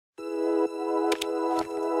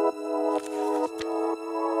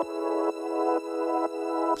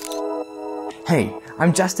Hey,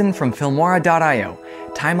 I'm Justin from Filmora.io.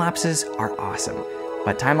 Time-lapses are awesome,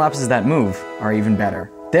 but time-lapses that move are even better.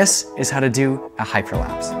 This is how to do a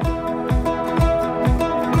hyperlapse.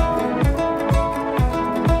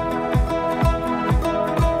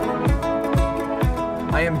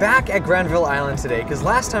 I am back at Granville Island today because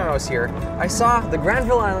last time I was here, I saw the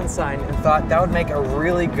Granville Island sign and thought that would make a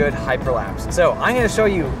really good hyperlapse. So I'm going to show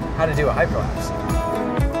you how to do a hyperlapse.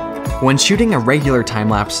 When shooting a regular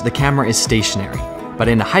time-lapse, the camera is stationary, but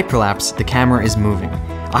in a hyperlapse, the camera is moving.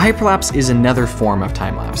 A hyperlapse is another form of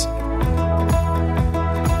time-lapse.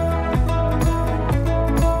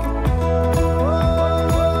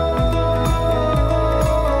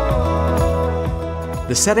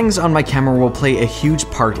 The settings on my camera will play a huge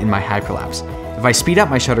part in my hyperlapse. If I speed up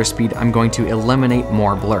my shutter speed, I'm going to eliminate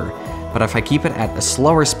more blur. But if I keep it at a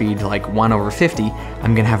slower speed, like 1/50,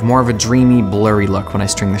 I'm gonna have more of a dreamy, blurry look when I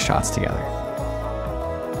string the shots together.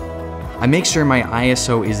 I make sure my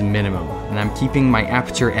ISO is minimum, and I'm keeping my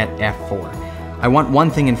aperture at f4. I want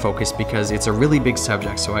one thing in focus because it's a really big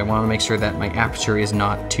subject, so I wanna make sure that my aperture is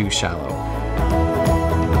not too shallow.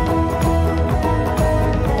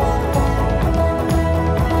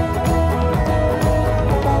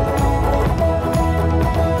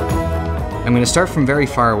 I'm going to start from very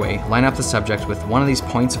far away, line up the subject with one of these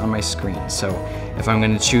points on my screen. So if I'm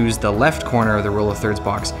going to choose the left corner of the rule of thirds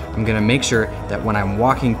box, I'm going to make sure that when I'm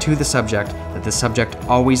walking to the subject, that the subject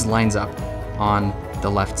always lines up on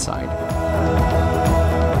the left side.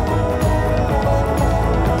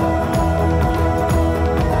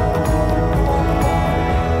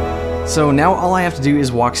 So now all I have to do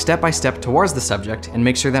is walk step by step towards the subject and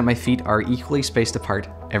make sure that my feet are equally spaced apart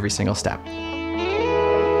every single step.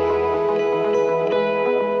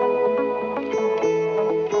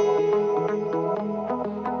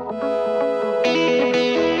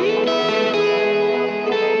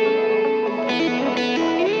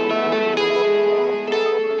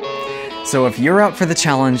 So if you're up for the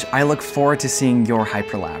challenge, I look forward to seeing your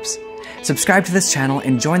hyperlapse. Subscribe to this channel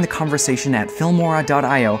and join the conversation at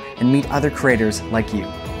Filmora.io and meet other creators like you.